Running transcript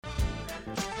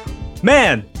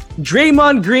Man,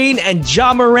 Draymond Green and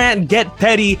Ja Morant get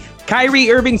petty.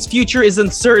 Kyrie Irving's future is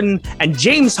uncertain, and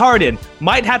James Harden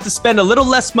might have to spend a little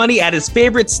less money at his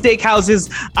favorite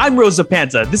steakhouses. I'm Rosa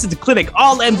Panta. This is the Clinic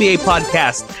All NBA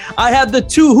podcast. I have the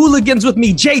two hooligans with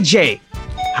me, JJ.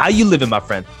 How you living, my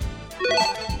friend?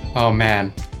 Oh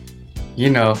man,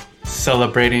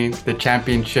 celebrating the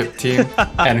championship team.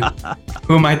 And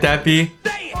who might that be?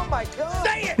 Oh my God.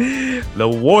 The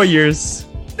Warriors.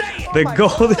 The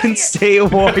Golden State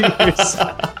Warriors.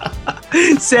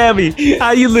 Sammy,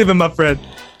 how you living, my friend?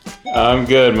 I'm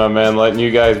good, my man. Letting you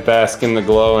guys bask in the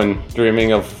glow and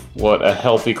dreaming of what a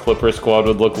healthy Clipper squad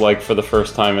would look like for the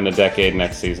first time in a decade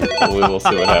next season. So we will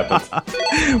see what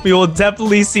happens. We will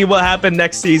definitely see what happens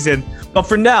next season. But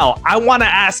for now, I want to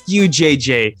ask you,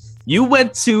 JJ. You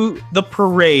went to the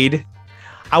parade.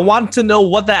 I want to know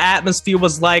what the atmosphere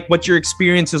was like, what your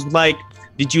experience was like.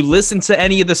 Did you listen to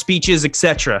any of the speeches,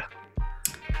 etc.?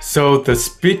 So the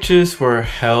speeches were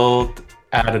held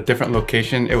at a different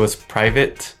location. It was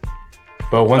private.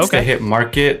 But once they hit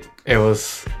market, it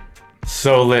was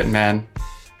so lit, man.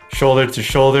 Shoulder to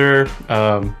shoulder.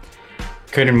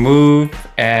 Couldn't move.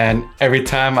 And every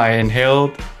time I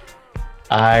inhaled,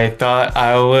 I thought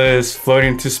I was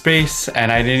floating to space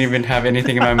and I didn't even have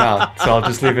anything in my mouth. So I'll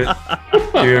just leave it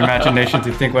to your imagination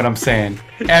to think what I'm saying.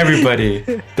 Everybody,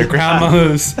 the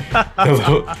grandmas,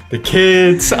 the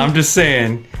kids, I'm just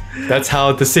saying, that's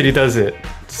how the city does it.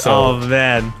 So, oh,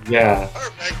 man. Yeah.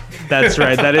 That's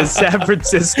right. That is San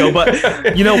Francisco. But,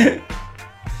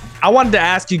 I wanted to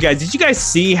ask you guys, did you guys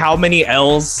see how many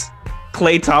L's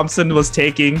Klay Thompson was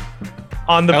taking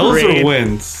on the L's parade? or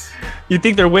wins? You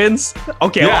think they're wins?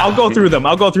 Okay, Yeah. I'll go through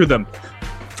them.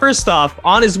 First off,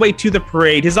 on his way to the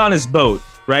parade, he's on his boat,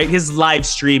 right? His live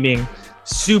streaming,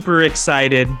 super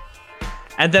excited.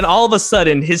 And then all of a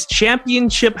sudden, his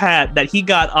championship hat that he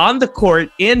got on the court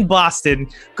in Boston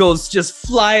goes just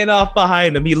flying off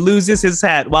behind him. He loses his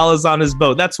hat while he's on his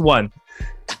boat. That's one.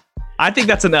 I think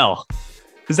that's an L.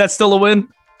 Is that still a win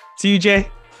to you, Jay?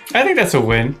 I think that's a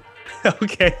win.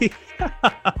 Okay.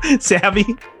 Sammy?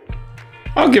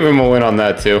 I'll give him a win on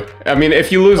that too. I mean,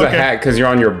 if you lose a hat because you're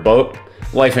on your boat,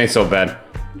 life ain't so bad.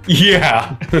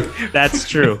 Yeah. That's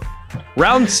true.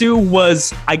 Round two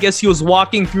was, I guess he was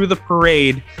walking through the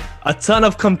parade, a ton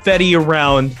of confetti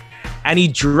around, and he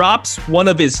drops one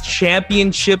of his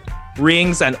championship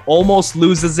rings and almost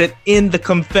loses it in the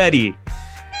confetti.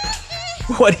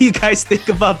 What do you guys think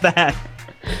about that?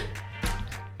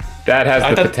 That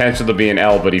has the potential to be an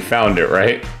L, but he found it,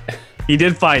 right? He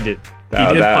did find it.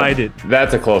 Find it.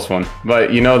 That's a close one.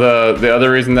 But the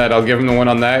other reason that I'll give him the win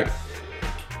on that,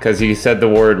 because he said the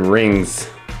word rings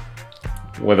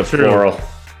with a plural.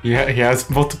 Yeah, he has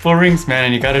multiple rings, man,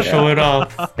 and you gotta show it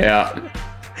off. Yeah.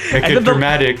 Make it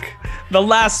dramatic. The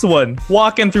last one,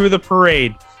 walking through the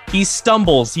parade, he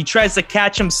stumbles, he tries to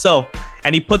catch himself,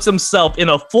 and he puts himself in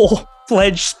a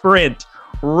full-fledged sprint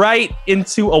right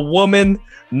into a woman,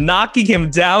 knocking her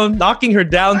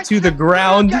down to the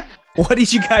ground. What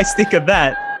did you guys think of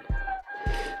that?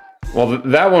 Well,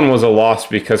 that one was a loss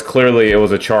because clearly it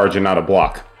was a charge and not a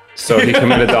block. So he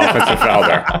committed the offensive foul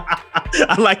there.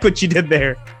 I like what you did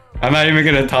there. I'm not even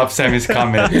going to top Sammy's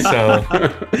comment, so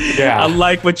yeah. I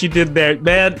like what you did there.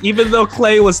 Man, even though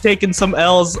Klay was taking some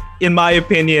L's, in my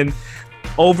opinion,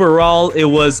 overall, it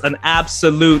was an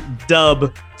absolute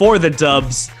dub for the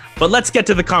Dubs. But let's get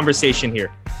to the conversation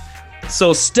here.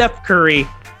 So Steph Curry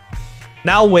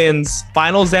now wins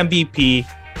Finals MVP.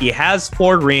 He has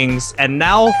 4 rings, and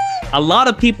now a lot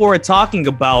of people are talking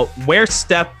about where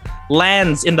Steph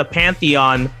lands in the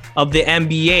pantheon of the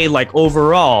NBA, like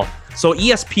overall. So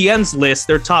ESPN's list,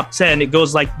 their top 10, it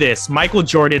goes like this: Michael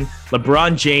Jordan,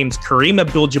 LeBron James, Kareem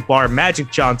Abdul-Jabbar,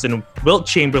 Magic Johnson, Wilt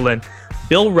Chamberlain,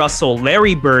 Bill Russell,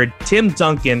 Larry Bird, Tim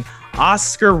Duncan,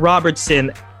 Oscar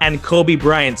Robertson, and Kobe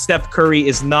Bryant. Steph Curry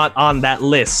is not on that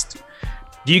list.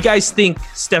 Do you guys think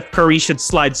Steph Curry should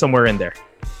slide somewhere in there?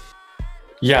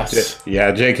 Yes.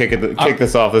 Yeah, Jay, kick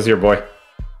this off. This is your boy.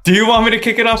 Do you want me to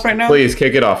kick it off right now? Please,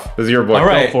 kick it off. This is your boy. All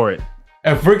right. Go for it.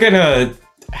 If we're going to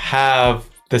have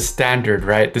the standard,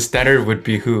 right? The standard would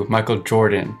be who? Michael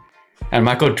Jordan. And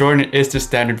Michael Jordan is the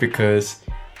standard because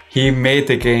he made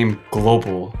the game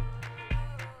global.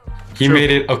 He made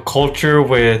it a culture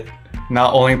with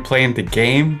not only playing the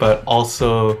game, but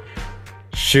also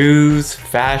shoes,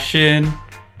 fashion,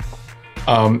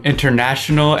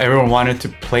 international. Everyone wanted to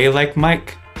play like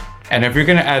Mike. And if you're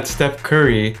going to add Steph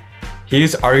Curry,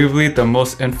 he's arguably the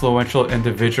most influential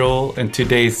individual in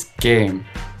today's game.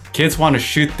 Kids want to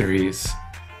shoot threes.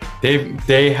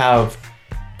 They have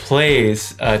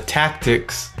plays,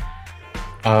 tactics,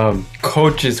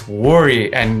 coaches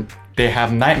worry, and they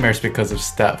have nightmares because of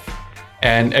Steph.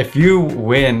 And if you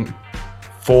win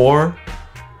 4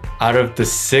 out of the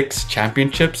 6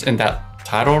 championships in that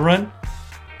title run,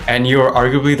 and you are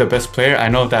arguably the best player, I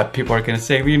know that people are going to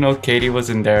say, KD was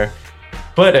in there.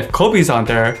 But if Kobe's on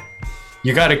there,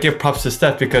 you got to give props to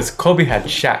Steph because Kobe had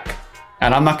Shaq.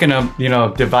 And I'm not going to,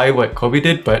 devalue what Kobe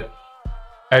did, but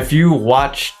if you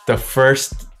watch the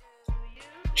first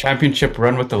championship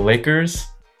run with the Lakers,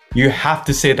 you have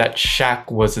to say that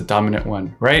Shaq was the dominant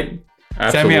one, right?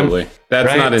 Absolutely. Sammy, that's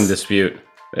right? not in dispute.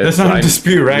 That's not in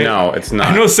dispute, right? No, it's not.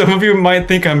 I know some of you might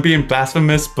think I'm being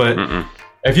blasphemous, but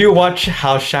if you watch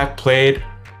how Shaq played,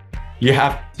 you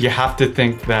have to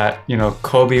think that,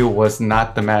 Kobe was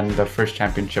not the man in the first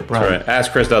championship run. That's right.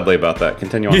 Ask Chris Dudley about that.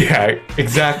 Continue on. Yeah,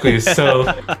 exactly.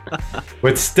 So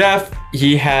with Steph,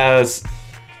 he has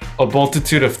a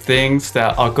multitude of things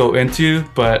that I'll go into,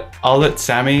 but I'll let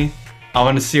Sammy, I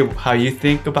want to see how you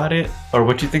think about it, or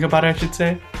what you think about it, I should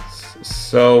say.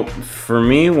 So for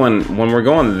me, when we're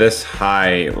going this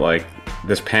high, like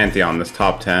this pantheon, this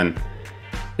top 10,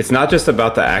 it's not just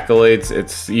about the accolades.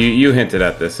 It's you hinted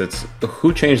at this. It's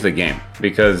who changed the game,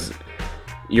 because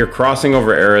you're crossing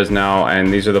over eras now,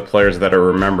 and these are the players that are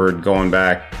remembered going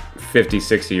back 50,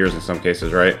 60 years in some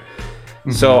cases, right?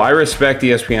 Mm-hmm. So I respect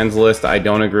ESPN's list. I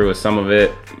don't agree with some of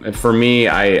it. For me,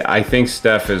 I think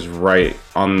Steph is right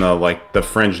on the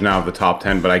fringe now of the top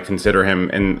 10, but I consider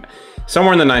him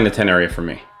somewhere in the 9 to 10 area for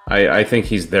me. I think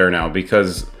he's there now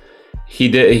because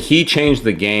he changed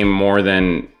the game more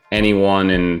than anyone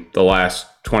in the last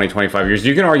 20, 25 years.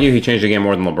 You can argue he changed the game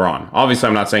more than LeBron. Obviously,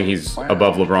 I'm not saying he's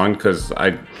above LeBron because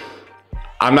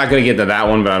I'm not going to get into that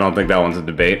one, but I don't think that one's a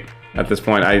debate at this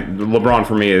point. LeBron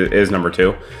for me is number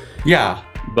 2. Yeah.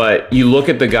 But you look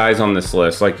at the guys on this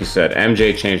list, like you said,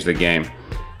 MJ changed the game.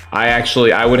 I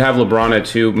would have LeBron at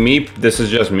 2. This is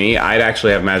just me. I'd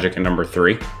actually have Magic at number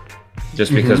 3.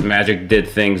 Just because Magic did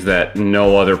things that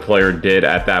no other player did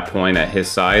at that point at his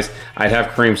size. I'd have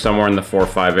Kareem somewhere in the 4 or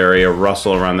 5 area,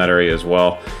 Russell around that area as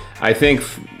well. I think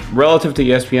relative to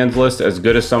ESPN's list, as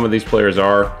good as some of these players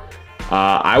are,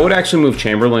 I would actually move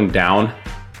Chamberlain down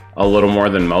a little more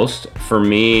than most. For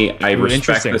me, I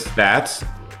respect the stats.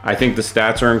 I think the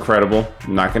stats are incredible.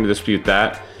 I'm not going to dispute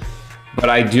that. But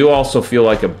I do also feel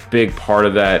like a big part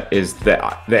of that is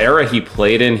that the era he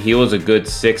played in, he was a good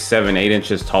 6, 7, 8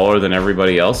 inches taller than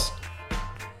everybody else.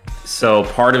 So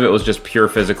part of it was just pure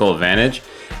physical advantage.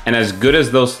 And as good as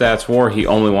those stats were, he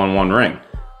only won 1 ring.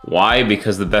 Why?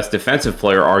 Because the best defensive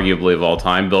player, arguably of all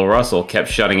time, Bill Russell, kept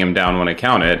shutting him down when it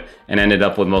counted and ended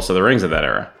up with most of the rings of that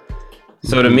era.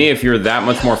 So to me, if you're that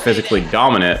much more physically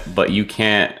dominant, but you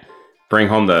can't bring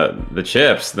home the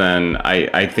chips, then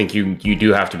I think you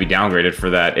do have to be downgraded for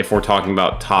that if we're talking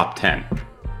about top 10.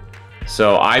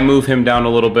 So I move him down a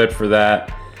little bit for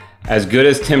that. As good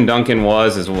as Tim Duncan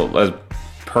was, as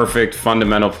perfect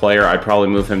fundamental player, I'd probably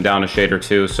move him down a shade or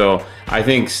 2. So I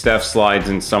think Steph slides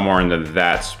in somewhere into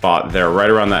that spot there, right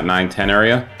around that 9-10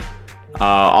 area.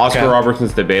 Oscar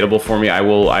Robertson's debatable for me.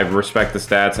 I respect the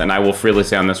stats, and I will freely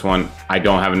say on this one, I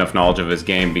don't have enough knowledge of his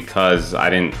game because I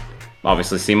didn't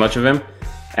obviously see much of him.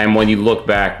 And when you look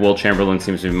back, Will Chamberlain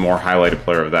seems to be a more highlighted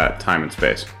player of that time and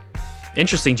space.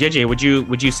 Interesting. JJ,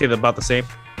 would you say about the same?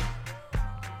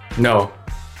 No.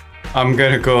 I'm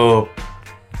going to go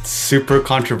super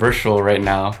controversial right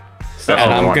now.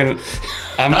 I'm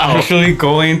actually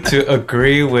going to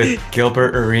agree with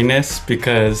Gilbert Arenas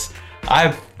because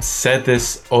I've said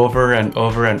this over and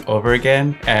over and over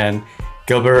again, and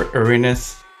Gilbert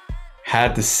Arenas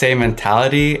had the same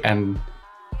mentality and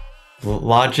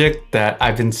logic that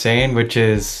I've been saying, which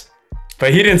is,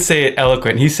 but he didn't say it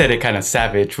eloquent, he said it kind of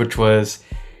savage, which was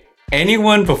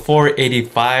anyone before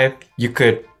 85, you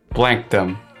could blank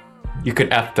them, you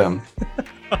could F them.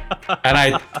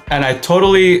 and I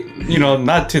totally,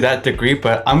 not to that degree,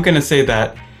 but I'm gonna say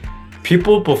that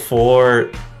people before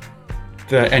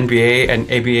the NBA and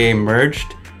ABA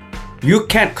merged, you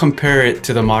can't compare it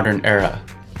to the modern era.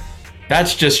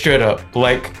 That's just straight up.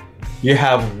 Like, you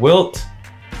have Wilt,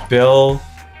 Bill,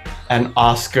 and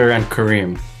Oscar and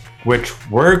Kareem, which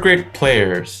were great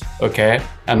players, okay?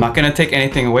 I'm not gonna take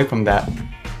anything away from that.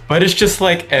 But it's just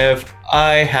like if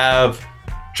I have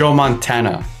Joe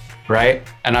Montana, right?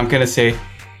 And I'm gonna say,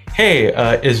 hey,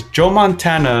 is Joe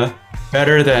Montana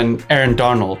better than Aaron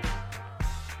Donald?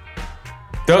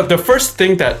 The first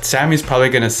thing that Sammy's probably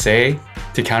gonna say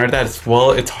to counter that is,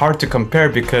 well, it's hard to compare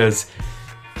because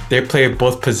they play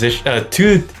both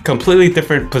two completely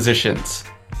different positions.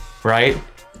 Right?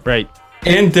 Right.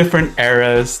 In different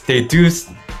eras, the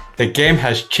game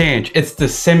has changed. It's the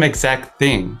same exact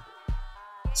thing.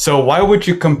 So why would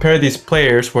you compare these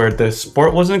players where the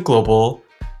sport wasn't global?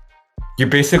 you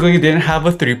basically didn't have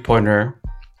a three-pointer.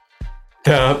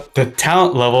 The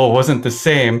talent level wasn't the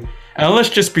same. And let's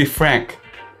just be frank.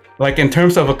 Like, in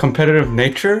terms of a competitive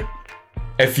nature,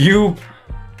 if you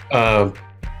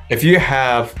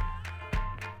have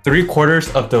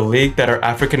 3/4 of the league that are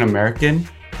African American,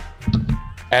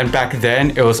 and back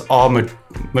then it was all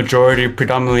majority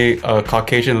predominantly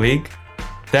Caucasian league,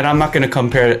 then I'm not going to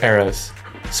compare eras.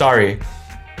 Sorry.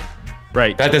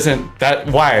 Right.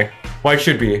 Why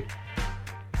should we?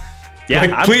 Yeah,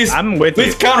 like, I'm with you.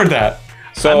 Please counter that.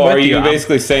 So are you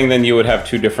basically saying then you would have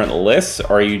two different lists,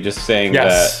 or are you just saying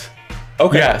yes. that?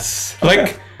 Okay. Yes.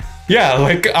 Okay.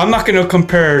 Like I'm not gonna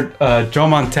compare Joe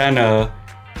Montana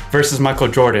versus Michael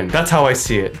Jordan. That's how I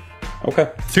see it. Okay.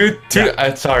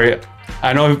 Sorry,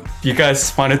 I know you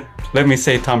guys want to let me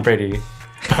say Tom Brady.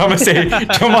 I'm gonna say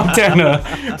Joe Montana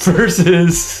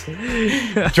versus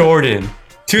Jordan.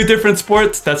 Two different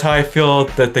sports. That's how I feel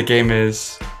that the game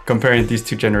is comparing these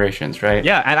two generations, right?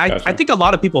 Yeah, and I think a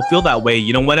lot of people feel that way.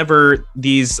 You know, whenever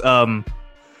these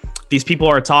people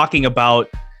are talking about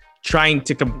trying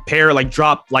to compare, like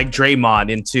drop like Draymond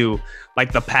into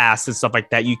like the past and stuff like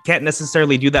that, you can't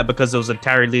necessarily do that because it was an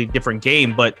entirely different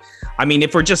game. But I mean,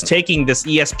 if we're just taking this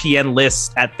ESPN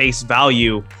list at face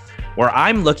value, where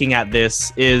I'm looking at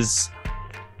this is,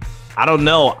 I don't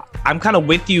know, I'm kind of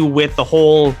with you with the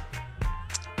whole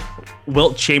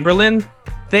Wilt Chamberlain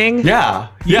thing. Yeah.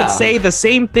 You could say the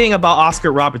same thing about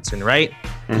Oscar Robertson, right?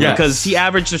 Yes. Because he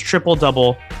averaged a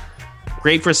triple-double,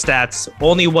 great for stats,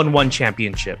 only won one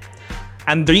championship.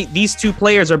 And these two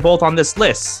players are both on this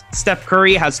list. Steph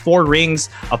Curry has 4 rings,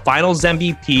 a finals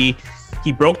MVP.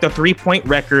 He broke the 3-point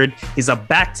record. He's a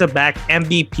back-to-back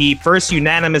MVP, first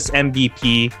unanimous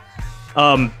MVP.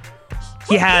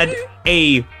 He had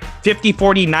a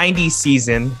 50-40-90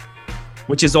 season,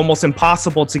 which is almost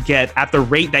impossible to get at the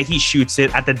rate that he shoots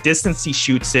it, at the distance he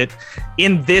shoots it,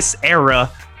 in this era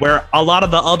where a lot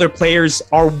of the other players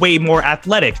are way more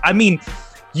athletic. I mean,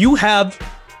 you have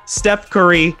Steph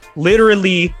Curry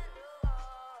literally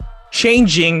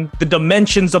changing the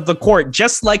dimensions of the court,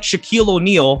 just like Shaquille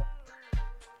O'Neal,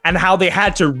 and how they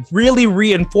had to really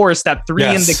reinforce that 3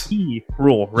 in the key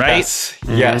rule, right?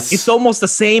 Yes. It's almost the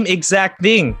same exact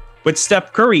thing with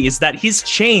Steph Curry, is that he's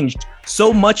changed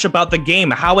so much about the game,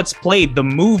 how it's played, the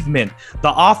movement, the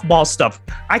off-ball stuff.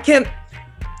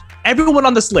 Everyone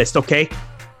on this list, okay?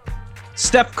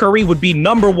 Steph Curry would be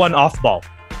number 1 off-ball.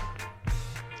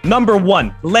 Number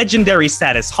 1, legendary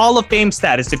status, Hall of Fame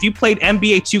status. If you played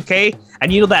NBA 2K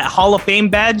and you know that Hall of Fame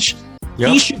badge,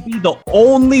 he should be the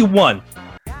only one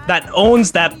that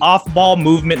owns that off-ball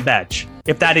movement badge,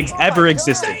 if that ever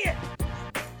existed.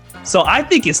 So I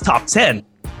think it's top 10.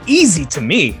 Easy to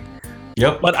me.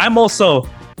 Yep. But I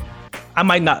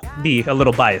might not be a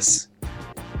little biased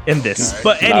in this.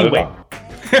 But anyway,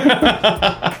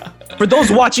 for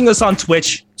those watching us on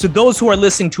Twitch, to those who are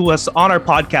listening to us on our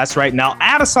podcast right now,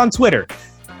 add us on Twitter.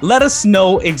 Let us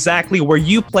know exactly where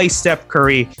you place Steph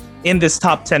Curry in this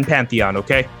top 10 pantheon,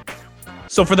 okay?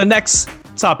 So for the next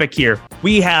topic here,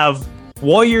 we have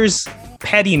Warriors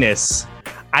pettiness.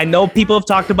 I know people have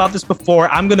talked about this before.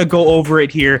 I'm going to go over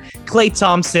it here. Klay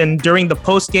Thompson, during the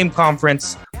post-game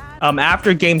conference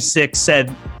after Game 6,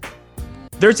 said,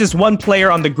 "There's this one player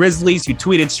on the Grizzlies who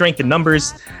tweeted strength in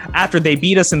numbers after they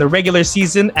beat us in the regular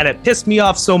season, and it pissed me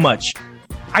off so much.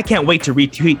 I can't wait to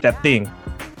retweet that thing.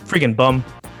 Friggin' bum."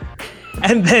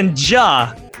 And then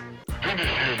Ja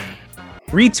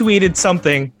retweeted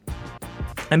something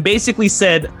and basically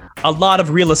said a lot of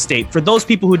real estate. For those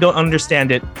people who don't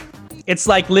understand it, it's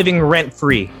like living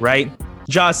rent-free, right?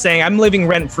 Ja saying, I'm living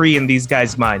rent-free in these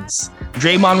guys' minds.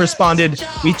 Draymond responded,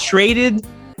 "We traded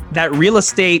that real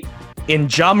estate in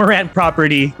Ja Morant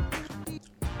property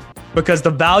because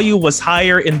the value was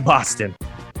higher in Boston."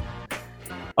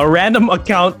 A random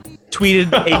account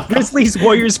tweeted, "A Grizzlies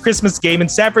Warriors Christmas game in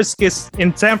San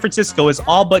Francisco is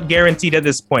all but guaranteed at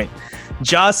this point."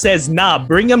 Ja says, "Nah,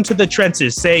 bring him to the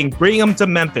trenches," saying, "Bring him to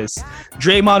Memphis."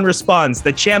 Draymond responds,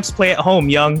 "The champs play at home,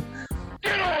 young."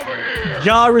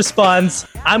 Ja responds,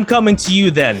 "I'm coming to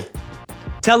you then.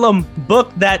 Tell him,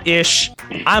 book that ish.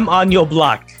 I'm on your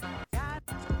block."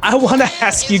 I want to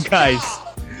ask you guys,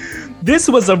 this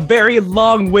was a very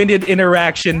long-winded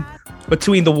interaction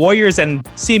between the Warriors and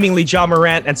seemingly Ja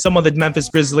Morant and some of the Memphis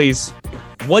Grizzlies.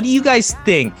 What do you guys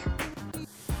think,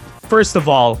 first of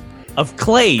all, of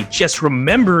Klay just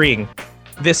remembering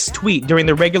this tweet during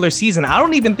the regular season? I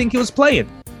don't even think he was playing.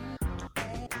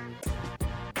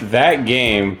 That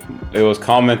game, it was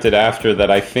commented after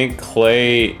that I think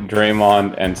Klay,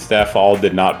 Draymond, and Steph all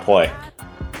did not play.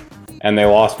 And they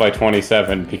lost by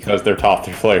 27 because their top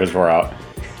 3 players were out.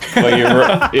 But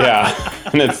yeah.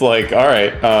 And it's like, all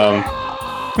right,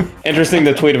 interesting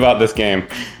to tweet about this game,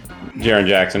 Jaren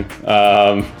Jackson.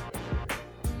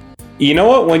 You know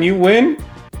what? When you win,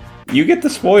 you get the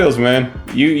spoils, man.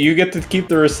 You get to keep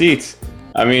the receipts.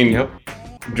 I mean,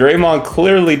 Draymond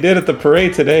clearly did at the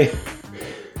parade today.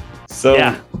 So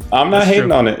I'm not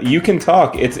hating on it. You can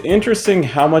talk. It's interesting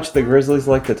how much the Grizzlies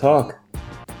like to talk.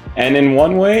 And in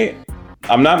one way,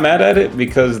 I'm not mad at it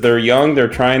because they're young. They're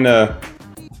trying to...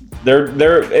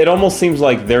 It almost seems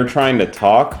like they're trying to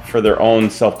talk for their own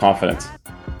self-confidence.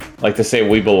 Like to say,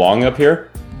 we belong up here.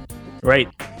 Right.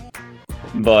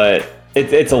 But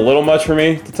it's a little much for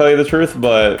me, to tell you the truth.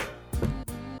 But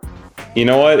you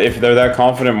know what? If they're that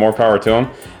confident, more power to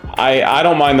them. I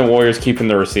don't mind the Warriors keeping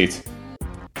the receipts.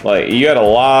 Like, you had a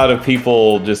lot of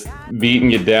people just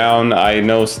beating you down. I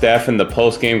know Steph in the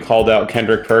postgame called out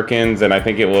Kendrick Perkins, and I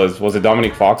think it was it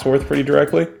Dominique Foxworth pretty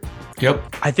directly?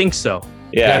 Yep. I think so.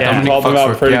 Yeah, he called them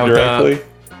out pretty directly.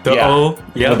 The O.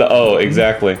 Yeah, the O,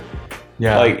 exactly.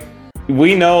 Yeah. Like,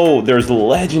 we know there's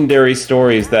legendary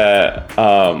stories that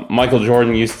Michael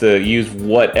Jordan used to use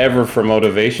whatever for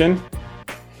motivation.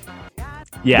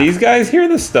 Yeah. These guys hear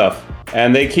this stuff.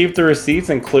 And they keep the receipts,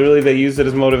 and clearly they use it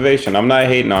as motivation. I'm not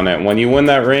hating on it. When you win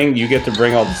that ring, you get to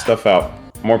bring all the stuff out.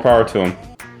 More power to them.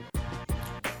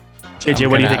 JJ,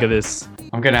 what do you think of this?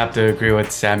 I'm gonna have to agree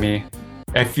with Sammy.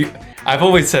 I've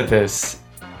always said this.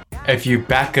 If you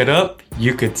back it up,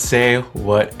 you could say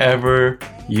whatever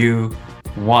you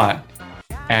want,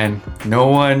 and no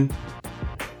one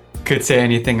could say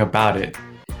anything about it.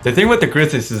 The thing with the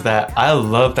Grizzlies is that I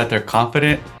love that they're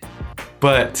confident,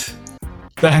 but...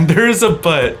 And there's a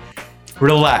but.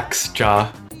 Relax,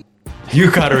 Ja.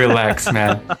 You gotta relax,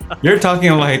 man. You're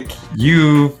talking like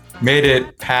you made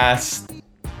it past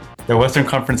the Western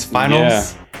Conference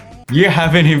Finals. Yeah. You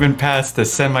haven't even passed the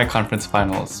semi-conference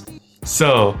finals.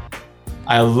 So,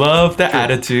 I love the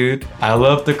attitude. I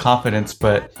love the confidence,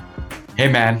 but hey,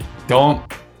 man, don't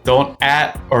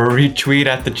at or retweet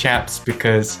at the champs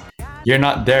because you're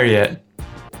not there yet.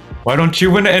 Why don't you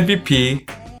win an MVP?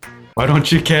 Why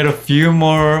don't you get a few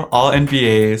more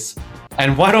All-NBAs?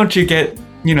 And why don't you get,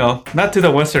 not to the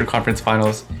Western Conference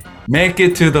Finals, make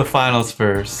it to the finals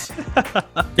first.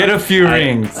 Get a few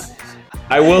rings.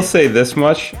 I will say this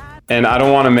much, and I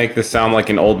don't want to make this sound like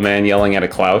an old man yelling at a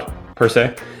cloud, per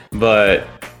se, but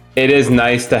it is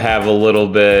nice to have a little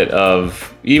bit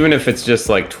of, even if it's just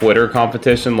like Twitter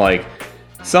competition, like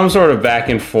some sort of back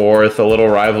and forth, a little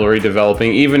rivalry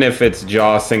developing, even if it's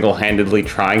Ja single-handedly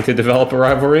trying to develop a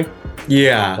rivalry.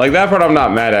 Yeah. Like, that part I'm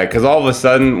not mad at, because all of a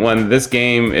sudden, when this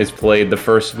game is played,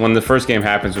 when the first game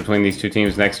happens between these two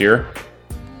teams next year,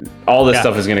 all this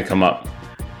stuff is going to come up.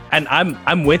 And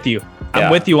I'm with you.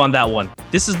 I'm with you on that one.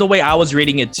 This is the way I was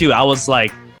reading it too. I was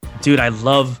like, dude, I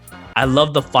love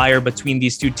the fire between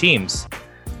these two teams.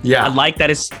 Yeah. I like that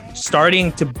it's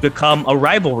starting to become a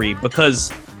rivalry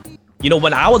because,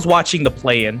 when I was watching the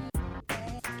play-in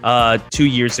 2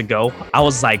 years ago, I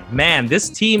was like, man, this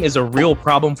team is a real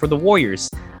problem for the Warriors.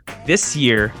 This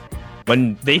year,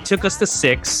 when they took us to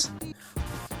 6,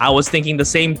 I was thinking the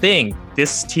same thing.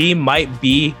 This team might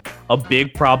be a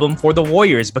big problem for the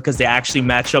Warriors because they actually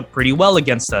match up pretty well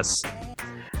against us.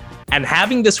 And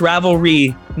having this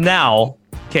rivalry now,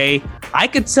 okay, I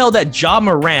could tell that Ja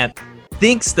Morant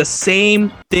thinks the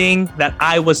same thing that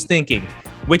I was thinking,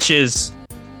 which is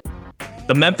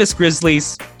the Memphis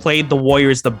Grizzlies played the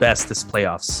Warriors the best this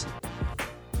playoffs.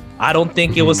 I don't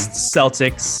think it was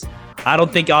Celtics. I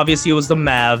don't think obviously it was the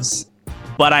Mavs,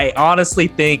 but I honestly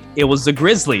think it was the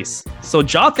Grizzlies. So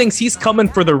Ja thinks he's coming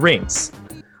for the rings.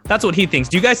 That's what he thinks.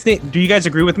 Do you guys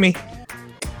agree with me?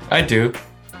 I do.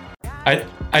 I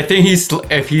think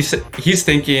he's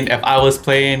thinking if I was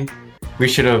playing, we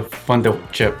should have won the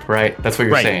chip, right? That's what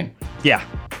you're saying. Yeah.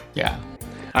 Yeah.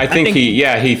 I think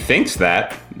he thinks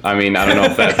that. I mean, I don't know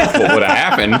if that's what would have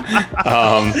happened.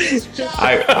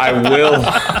 I will.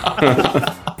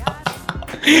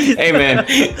 Hey, man,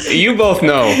 you both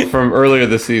know from earlier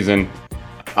this season,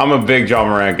 I'm a big Ja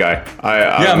Morant guy.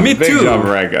 I'm me a big too. Ja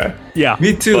Morant guy. Yeah,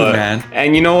 me too, man.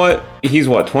 And you know what? He's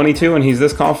 22, and he's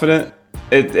this confident.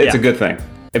 It's a good thing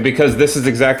because this is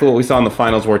exactly what we saw in the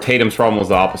finals, where Tatum's problem was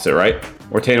the opposite, right?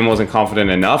 Where Tatum wasn't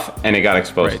confident enough, and it got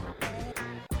exposed. Right.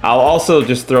 I'll also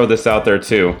just throw this out there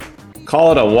too.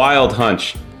 Call it a wild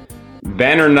hunch.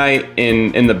 Banner night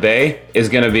in the Bay is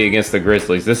going to be against the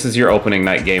Grizzlies. This is your opening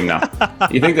night game now.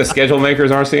 You think the schedule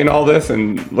makers aren't seeing all this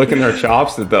and licking their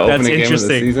chops at the opening game of the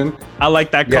season? I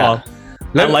like that call.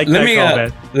 Yeah.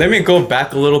 Let me go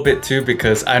back a little bit too,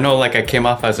 because I know I came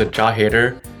off as a Ja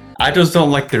hater. I just don't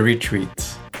like the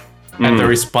retweets. And the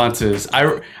response is,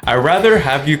 I rather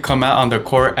have you come out on the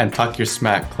court and talk your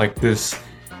smack. Like this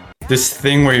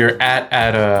thing where you're at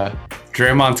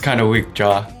Draymond's kind of weak,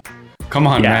 Jaw. Come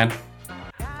on, man.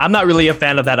 I'm not really a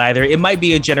fan of that either. It might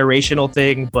be a generational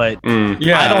thing, but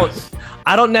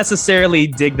I don't necessarily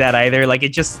dig that either. Like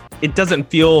it doesn't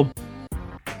feel,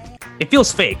 it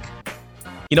feels fake.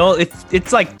 You know,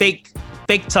 it's like fake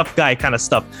tough guy kind of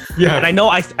stuff. Yeah. And I know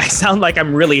I sound like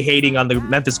I'm really hating on the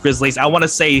Memphis Grizzlies. I want to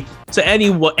say to any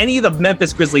of the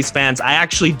Memphis Grizzlies fans, I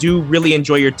actually do really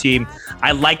enjoy your team.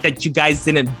 I like that you guys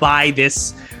didn't buy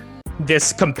this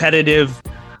competitive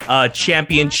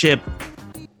championship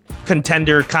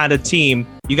contender kind of team.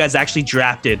 You guys actually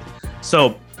drafted.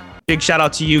 So big shout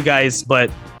out to you guys.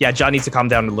 But yeah, John needs to calm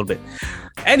down a little bit.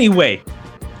 Anyway,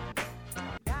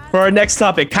 for our next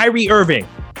topic, Kyrie Irving.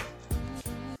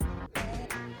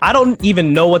 I don't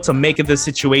even know what to make of this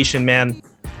situation, man.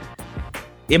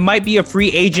 It might be a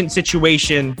free agent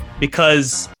situation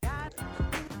because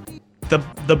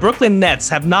the Brooklyn Nets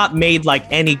have not made like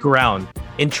any ground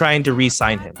in trying to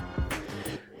re-sign him.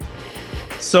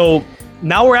 So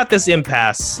now we're at this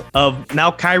impasse of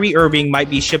now Kyrie Irving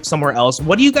might be shipped somewhere else.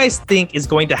 What do you guys think is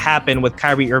going to happen with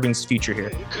Kyrie Irving's future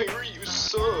here? Kyrie, you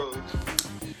suck.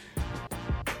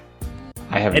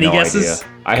 I have no idea.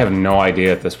 I have no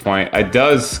idea at this point. It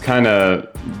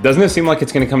doesn't it seem like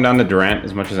it's going to come down to Durant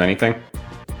as much as anything?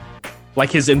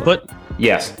 Like his input?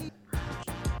 Yes.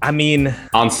 I mean,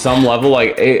 on some level,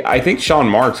 like I think Sean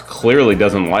Marks clearly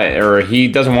doesn't he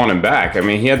doesn't want him back. I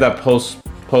mean, he had that post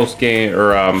game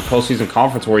or postseason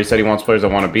conference where he said he wants players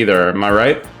that want to be there. Am I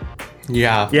right?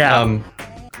 Yeah.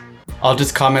 I'll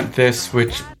just comment this,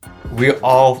 which we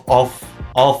all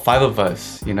five of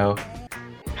us, you know,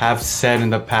 have said in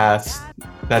the past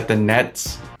that the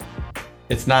Nets,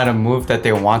 it's not a move that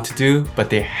they want to do, but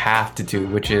they have to do,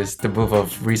 which is the move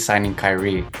of re-signing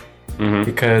Kyrie. Mm-hmm.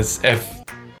 Because if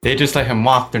they just let him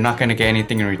walk, they're not going to get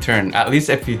anything in return. At least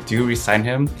if you do re-sign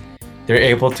him, they're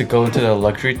able to go into the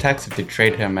luxury tax if they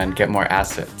trade him and get more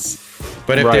assets.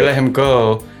 But if they let him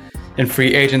go in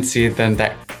free agency, then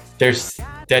there's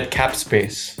dead cap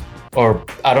space. Or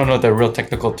I don't know what the real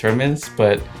technical term is,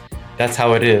 but that's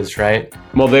how it is, right?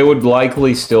 Well, they would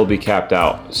likely still be capped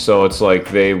out. So it's like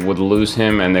they would lose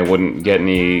him and they wouldn't get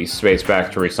any space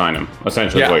back to re-sign him.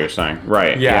 Essentially is what you're saying.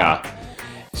 Right. Yeah.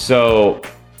 So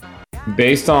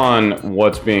based on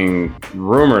what's being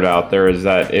rumored out there is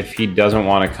that if he doesn't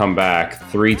want to come back,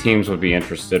 3 teams would be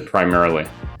interested primarily.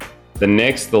 The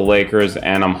Knicks, the Lakers,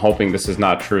 and I'm hoping this is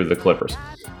not true, the Clippers.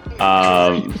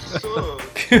 So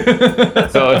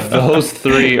if those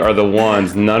 3 are the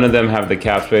ones, none of them have the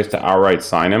cap space to outright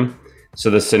sign him. So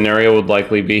the scenario would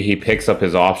likely be he picks up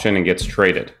his option and gets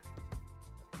traded.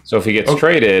 So if he gets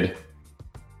traded,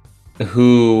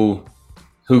 who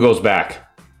goes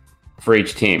back for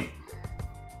each team?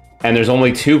 And there's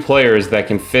only 2 players that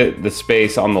can fit the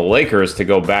space on the Lakers to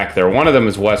go back there. One of them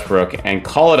is Westbrook, and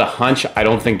call it a hunch, I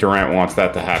don't think Durant wants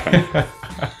that to happen.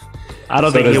 I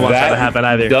don't think he wants that to happen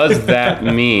either. Does that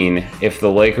mean if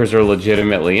the Lakers are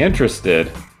legitimately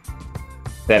interested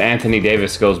that Anthony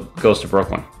Davis goes to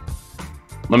Brooklyn?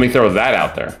 Let me throw that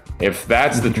out there. If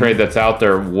that's the trade that's out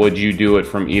there, would you do it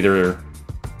from either?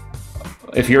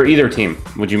 If you're either team,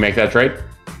 would you make that trade?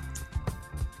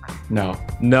 No.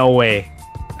 No way.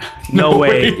 No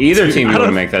way. Either team you want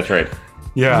to make that trade.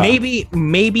 Yeah.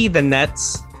 Maybe the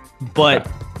Nets, but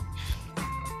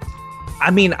I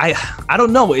mean, I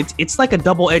don't know. It's like a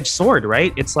double-edged sword,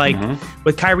 right? It's like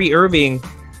with Kyrie Irving,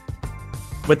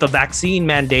 with the vaccine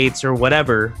mandates or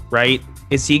whatever, right?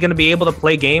 Is he going to be able to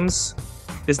play games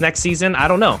this next season? I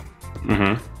don't know.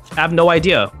 I have no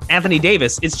idea. Anthony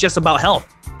Davis, it's just about health.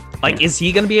 Like, is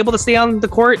he going to be able to stay on the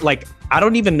court? Like, I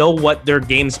don't even know what their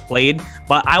games played,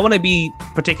 but I want to be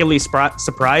particularly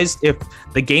surprised if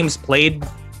the games played,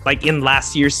 like in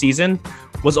last year's season,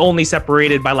 was only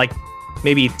separated by like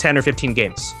maybe 10 or 15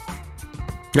 games.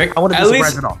 I wouldn't be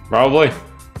surprised at all. Probably.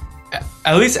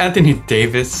 At least Anthony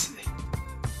Davis,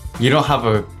 you don't have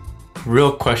a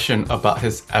real question about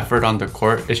his effort on the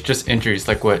court. It's just injuries,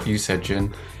 like what you said,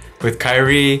 Jin. With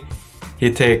Kyrie,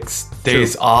 he takes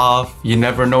days off. You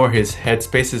never know where his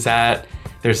headspace is at.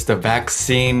 There's the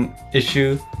vaccine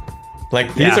issue.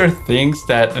 Like, these are things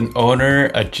that an owner,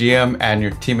 a GM, and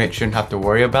your teammate shouldn't have to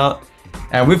worry about.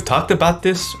 And we've talked about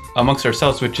this amongst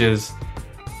ourselves, which is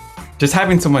just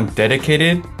having someone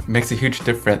dedicated makes a huge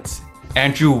difference.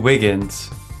 Andrew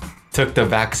Wiggins took the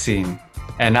vaccine,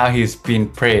 and now he's being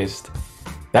praised.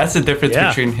 That's the difference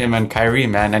between him and Kyrie,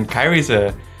 man. And Kyrie's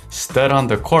a stud on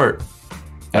the court.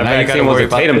 And now you gotta worry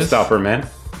about Tatum stopper, man.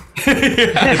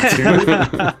 Yeah,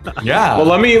 dude. Yeah.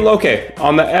 Well,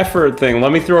 on the effort thing,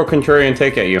 let me throw a contrarian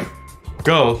take at you.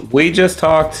 Go. We just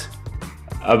talked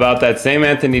about that same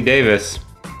Anthony Davis.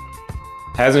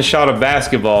 Hasn't shot a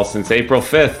basketball since April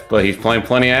 5th, but he's playing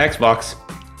plenty of Xbox.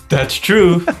 That's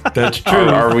true. That's true.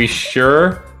 Are we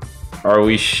sure? Are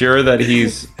we sure that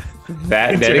he's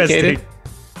that dedicated?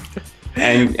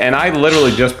 And I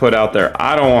literally just put out there,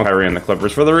 I don't want Kyrie in the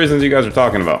Clippers for the reasons you guys are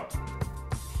talking about.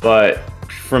 But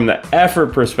from the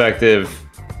effort perspective,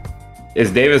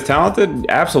 is Davis talented?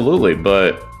 Absolutely,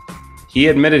 but he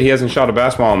admitted he hasn't shot a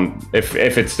basketball in, if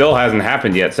it still hasn't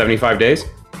happened yet, 75 days?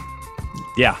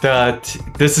 Yeah.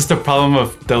 This is the problem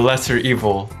of the lesser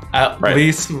evil. At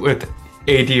least with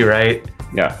AD, right?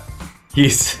 Yeah.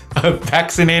 He's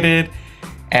vaccinated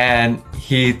and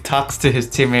he talks to his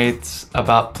teammates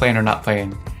about playing or not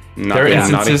playing. There are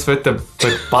instances with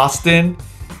Boston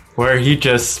where he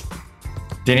just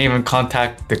didn't even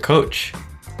contact the coach,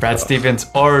 Brad Stevens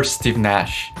or Steve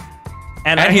Nash.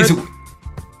 And he's...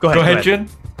 Go ahead, Jun.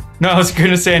 No, I was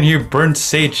gonna say, and he burned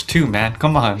sage too, man.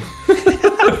 Come on.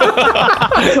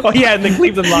 Oh yeah, in the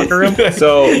Cleveland locker room.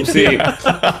 So see,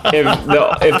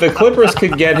 if the Clippers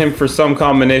could get him for some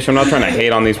combination, I'm not trying to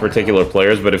hate on these particular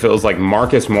players, but if it was like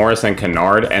Marcus Morris and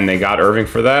Kennard and they got Irving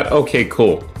for that, okay,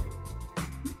 cool.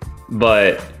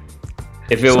 But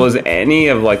if it was any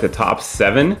of like the top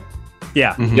 7,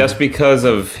 yeah, just because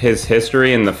of his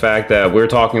history and the fact that we were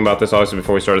talking about this obviously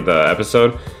before we started the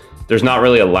episode, there's not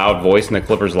really a loud voice in the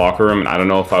Clippers locker room, and I don't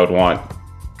know if I would want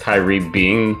Kyrie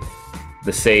being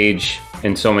the sage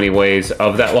in so many ways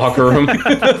of that locker room.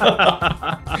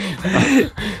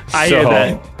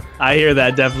 I hear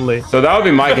that definitely. So that would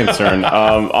be my concern.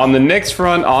 On the Knicks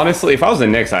front, honestly, if I was the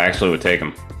Knicks, I actually would take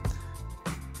him.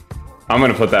 I'm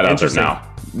going to put that out there now.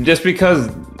 Just because,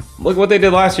 look what they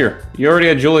did last year. You already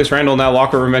had Julius Randle in that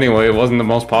locker room anyway. It wasn't the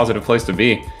most positive place to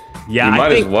be. Yeah, you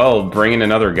might as well bring in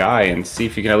another guy and see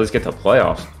if you can at least get to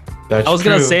playoffs. That's I was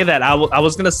going to say that. I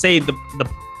was going to say the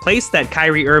place that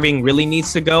Kyrie Irving really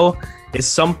needs to go is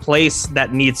some place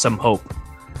that needs some hope.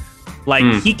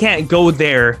 Like, he can't go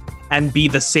there and be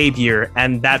the savior,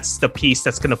 and that's the piece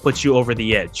that's going to put you over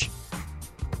the edge.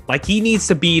 Like, he needs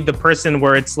to be the person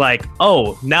where it's like,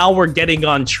 oh, now we're getting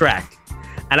on track.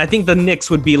 And I think the Knicks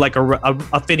would be like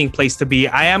a fitting place to be.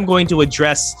 I am going to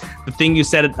address the thing you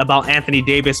said about Anthony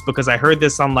Davis, because I heard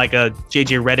this on like a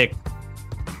JJ Redick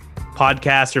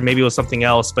podcast, or maybe it was something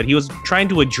else, but he was trying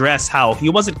to address how he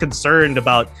wasn't concerned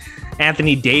about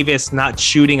Anthony Davis not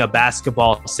shooting a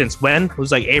basketball since when? It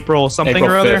was like April something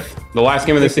or other. The last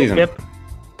game of the season.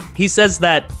 He says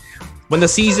that when the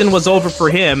season was over for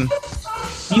him,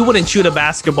 he wouldn't shoot a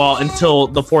basketball until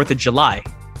the 4th of July.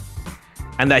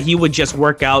 And that he would just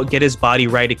work out, get his body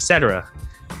right, etc.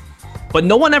 But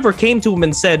no one ever came to him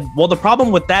and said, well, the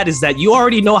problem with that is that you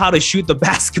already know how to shoot the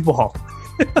basketball.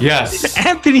 Yes.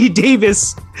 Anthony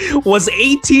Davis was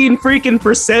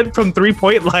 18% from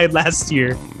 3-point line last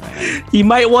year. He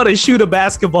might want to shoot a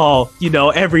basketball,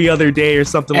 every other day or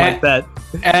something like that.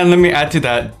 And let me add to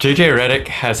that. JJ Redick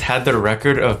has had the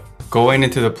record of going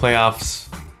into the playoffs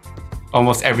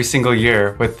almost every single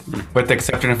year, with the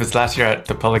exception of his last year at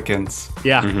the Pelicans.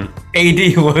 Yeah.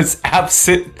 AD was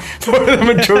absent for the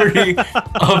majority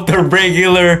of the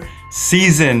regular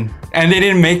season, and they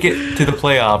didn't make it to the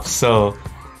playoffs. So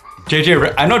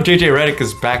I know JJ Redick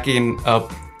is backing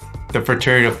up the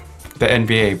fraternity of the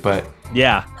NBA, but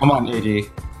yeah, come on, AD.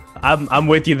 I'm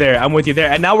with you there.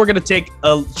 And now we're going to take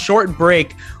a short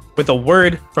break with a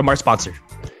word from our sponsor.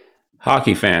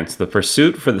 Hockey fans, the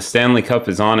pursuit for the Stanley Cup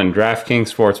is on, and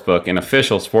DraftKings Sportsbook, an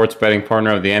official sports betting partner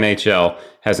of the NHL,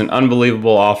 has an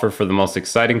unbelievable offer for the most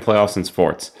exciting playoffs in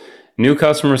sports. New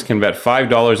customers can bet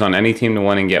 $5 on any team to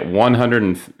win and get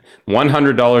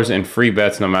 $100 in free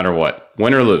bets no matter what,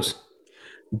 win or lose.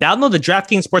 Download the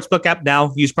DraftKings Sportsbook app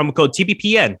now. Use promo code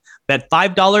TBPN. Bet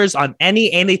 $5 on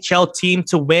any NHL team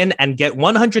to win and get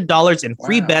 $100 in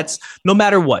free bets no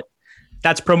matter what.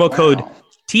 That's promo code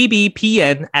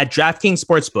TBPN at DraftKings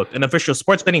Sportsbook, an official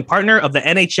sports betting partner of the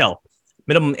NHL.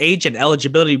 Minimum age and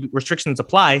eligibility restrictions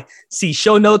apply. See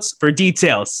show notes for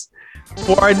details.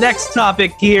 For our next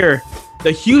topic here,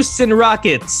 the Houston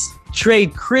Rockets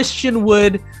trade Christian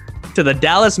Wood to the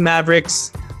Dallas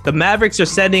Mavericks. The Mavericks are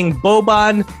sending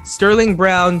Boban, Sterling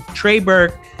Brown, Trey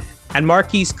Burke, and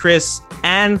Marquise Chris,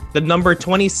 and the number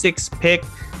 26 pick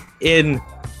in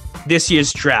this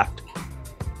year's draft.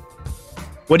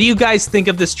 What do you guys think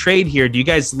of this trade here? Do you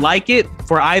guys like it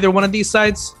for either one of these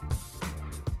sides?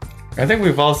 I think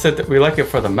we've all said that we like it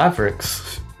for the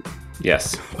Mavericks.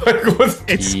 Yes.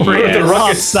 It's pretty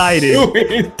lopsided.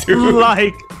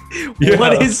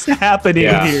 What is happening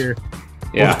here?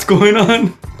 Yeah. What's going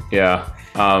on? Yeah.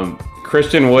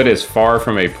 Christian Wood is far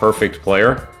from a perfect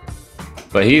player,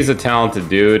 but he's a talented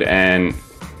dude, and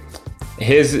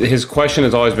his question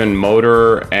has always been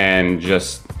motor and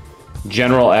just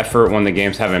general effort when the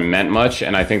games haven't meant much,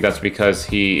 and I think that's because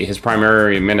his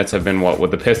primary minutes have been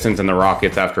with the Pistons and the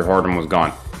Rockets after Harden was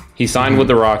gone. He signed with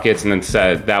the Rockets and then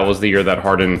said that was the year that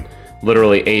Harden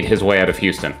literally ate his way out of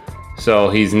Houston. So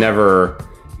he's never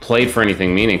played for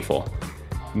anything meaningful.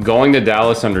 Going to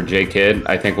Dallas under J. Kidd,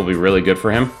 I think will be really good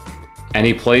for him. And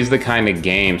he plays the kind of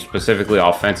game, specifically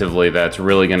offensively, that's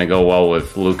really going to go well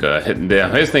with Luka.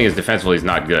 His thing is defensively, he's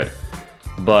not good.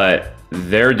 But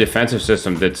their defensive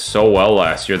system did so well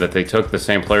last year that they took the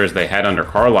same players they had under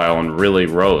Carlisle and really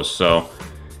rose. So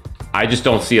I just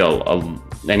don't see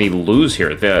any lose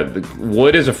here. The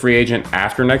Wood is a free agent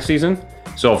after next season.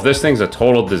 So if this thing's a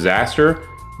total disaster,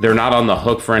 they're not on the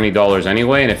hook for any dollars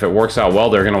anyway. And if it works out well,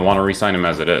 they're going to want to re-sign him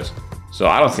as it is. So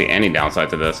I don't see any downside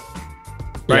to this.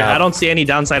 Right, yeah. I don't see any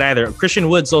downside either. Christian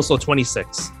Wood's also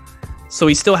 26. So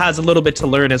he still has a little bit to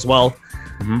learn as well.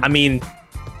 Mm-hmm. I mean,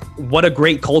 what a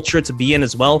great culture to be in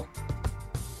as well.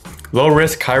 Low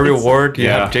risk, high reward. You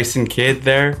have Jason Kidd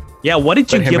there. Yeah, what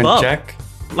did you give up? Check.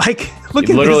 Like, look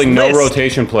at literally this no list.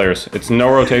 rotation players. It's no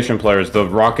rotation players. The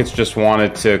Rockets just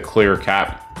wanted to clear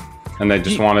cap, and they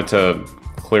just wanted to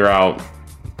clear out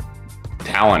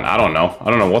talent. I don't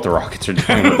know what the Rockets are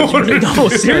doing with this. No,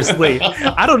 seriously.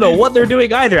 I don't know what they're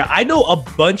doing either. I know a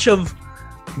bunch of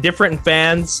different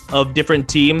fans of different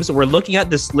teams were looking at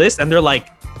this list and they're like,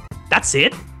 that's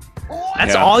it?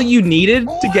 That's all you needed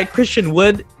to get Christian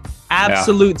Wood?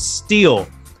 Absolute steal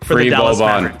for Free the Dallas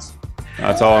Boban. Mavericks.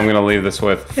 That's all I'm going to leave this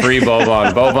with. Free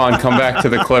Boban. Boban, come back to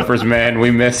the Clippers, man.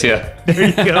 We miss you. There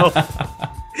you go.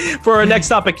 For our next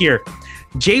topic here.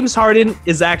 James Harden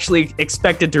is actually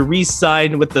expected to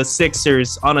re-sign with the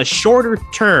Sixers on a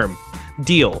shorter-term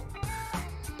deal.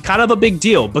 Kind of a big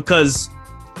deal because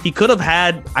he could have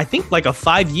had, I think, like a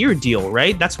 5-year deal,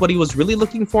 right? That's what he was really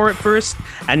looking for at first.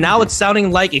 And now it's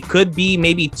sounding like it could be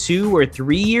maybe 2 or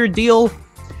 3-year deal.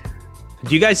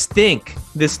 Do you guys think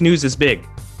this news is big?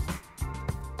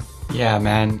 Yeah,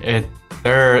 man.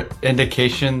 There are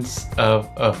indications of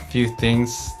a few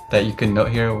things that you can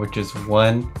note here, which is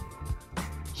one,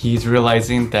 he's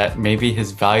realizing that maybe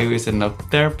his value isn't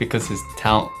up there because his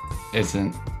talent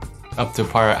isn't up to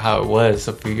par at how it was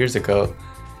a few years ago.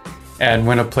 And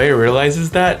when a player realizes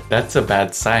that, that's a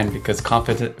bad sign because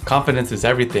confidence is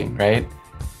everything, right?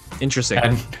 Interesting.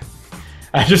 And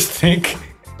I just think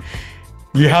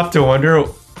you have to wonder,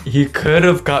 he could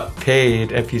have got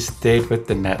paid if he stayed with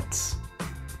the Nets.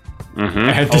 Mm-hmm.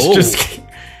 And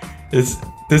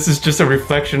this is just a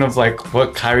reflection of like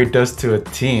what Kyrie does to a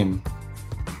team.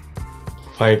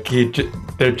 Like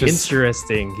they're just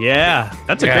interesting. Yeah,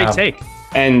 that's a great take.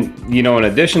 And in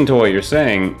addition to what you're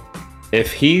saying,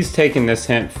 if he's taking this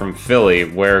hint from Philly,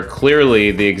 where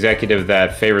clearly the executive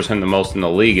that favors him the most in the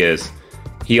league is,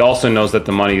 he also knows that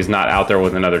the money is not out there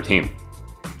with another team.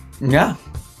 Yeah.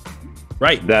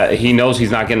 Right. That he knows he's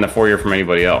not getting the 4-year from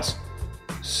anybody else.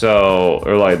 So,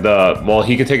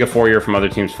 he could take a 4-year from other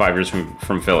teams, 5 years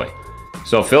from Philly.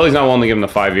 So Philly's not willing to give him the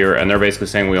 5-year, and they're basically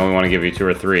saying we only want to give you 2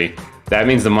 or 3. That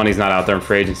means the money's not out there in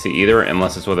free agency either,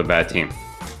 unless it's with a bad team.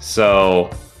 So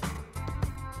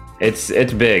it's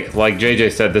big. Like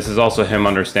JJ said, this is also him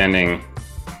understanding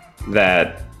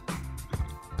that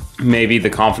maybe the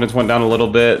confidence went down a little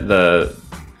bit. The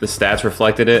stats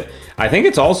reflected it. I think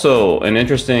it's also an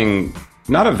interesting,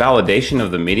 not a validation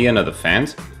of the media and of the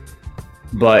fans,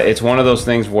 but it's one of those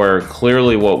things where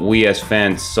clearly what we as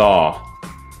fans saw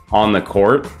on the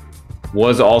court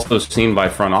was also seen by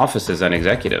front offices and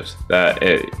executives, that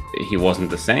he wasn't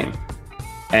the same.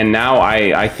 And now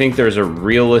I think there's a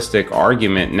realistic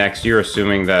argument next year,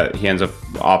 assuming that he ends up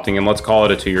opting in, let's call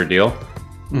it a 2-year deal.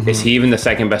 Mm-hmm. Is he even the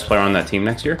second best player on that team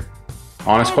next year?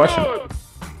 Honest question.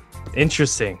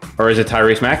 Interesting. Or is it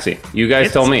Tyrese Maxey? You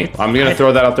guys tell me. I'm going to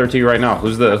throw that out there to you right now.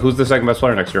 Who's the second best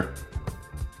player next year?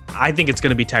 I think it's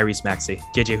going to be Tyrese Maxey.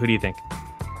 JJ, who do you think?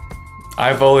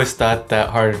 I've always thought that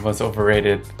Harden was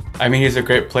overrated. I mean, he's a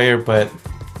great player, but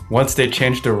once they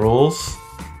changed the rules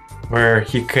where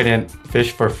he couldn't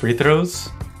fish for free throws,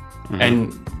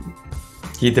 and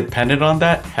he depended on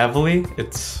that heavily,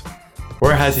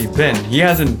 where has he been? He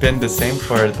hasn't been the same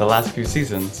for the last few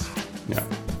seasons.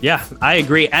 Yeah, I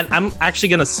agree. And I'm actually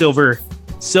going to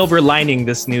silver lining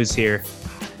this news here.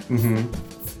 Mm-hmm.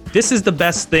 This is the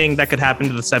best thing that could happen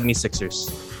to the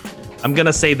 76ers. I'm going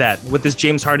to say that with this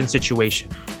James Harden situation.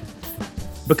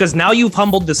 Because now you've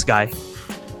humbled this guy,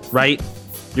 right?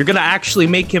 You're going to actually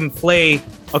make him play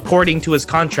according to his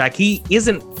contract. He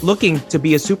isn't looking to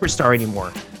be a superstar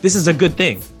anymore. this is a good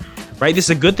thing, right? This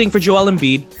is a good thing for Joel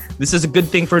Embiid. This is a good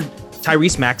thing for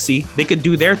Tyrese Maxey. They could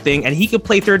do their thing, and he could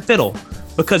play third fiddle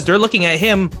because they're looking at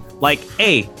him like,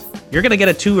 hey, you're gonna get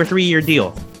a 2 or 3 year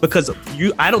deal because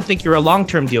I don't think you're a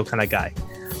long-term deal kind of guy.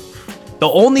 The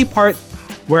only part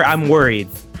where I'm worried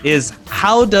is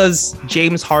how does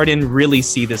James Harden really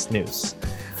see this news?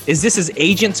 Is this his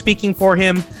agent speaking for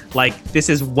him? Like, this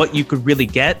is what you could really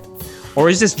get? Or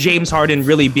is this James Harden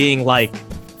really being like,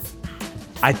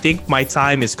 I think my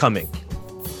time is coming.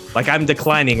 Like, I'm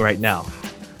declining right now.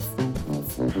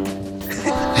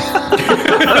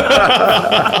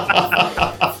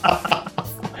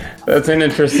 That's an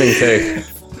interesting take.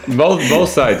 Both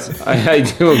sides. I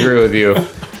do agree with you.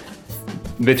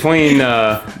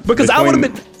 Because I would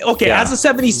have been okay, yeah. As a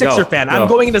 76er fan, I'm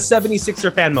going into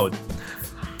 76er fan mode.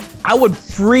 I would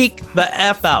freak the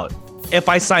F out if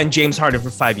I signed James Harden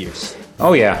for 5 years.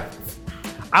 Oh yeah.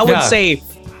 I would say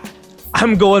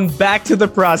I'm going back to the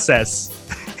process.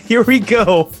 Here we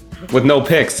go. With no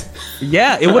picks.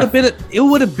 Yeah, it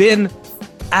would have been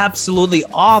absolutely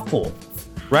awful.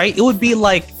 Right? It would be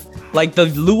like the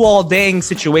Luol Deng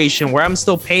situation where I'm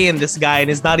still paying this guy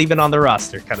and it's not even on the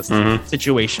roster kind of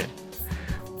situation.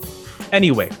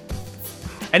 Anyway,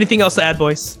 anything else to add,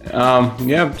 boys?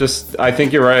 Yeah, just I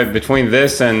think you're right. Between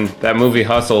this and that movie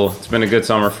Hustle, it's been a good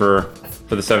summer for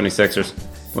the 76ers.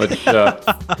 Which that's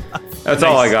nice.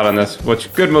 All I got on this.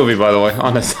 Which good movie, by the way.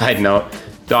 On a side note,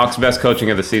 Doc's best coaching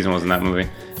of the season was in that movie.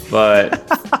 But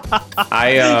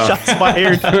shots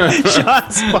fired.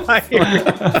 Shots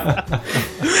fired.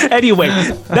 Anyway,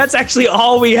 that's actually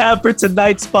all we have for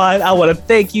tonight's pod. I want to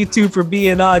thank you two for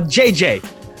being on. JJ,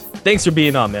 thanks for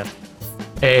being on, man.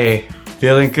 Hey,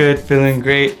 feeling good, feeling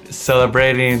great,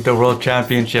 celebrating the World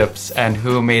Championships, and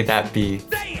who may that be?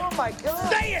 Say it! Oh my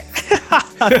God! Say it!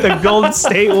 The Golden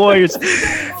State Warriors.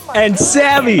 And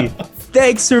Sammy,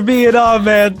 thanks for being on,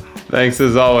 man. Thanks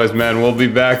as always, man. We'll be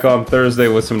back on Thursday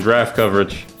with some draft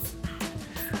coverage.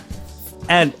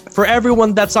 And for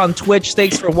everyone that's on Twitch,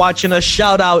 thanks for watching us.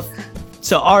 Shout out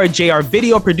to RJ, our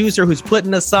video producer who's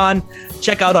putting us on.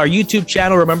 Check out our YouTube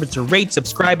channel. Remember to rate,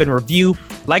 subscribe, and review.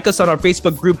 Like us on our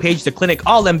Facebook group page, The Clinic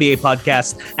All NBA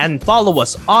Podcast, and follow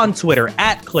us on Twitter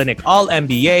at Clinic All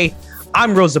NBA.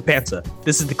 I'm Rosa Panta.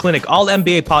 This is The Clinic All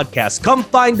NBA Podcast. Come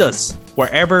find us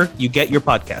wherever you get your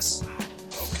podcasts.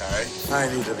 Okay,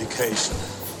 I need a vacation.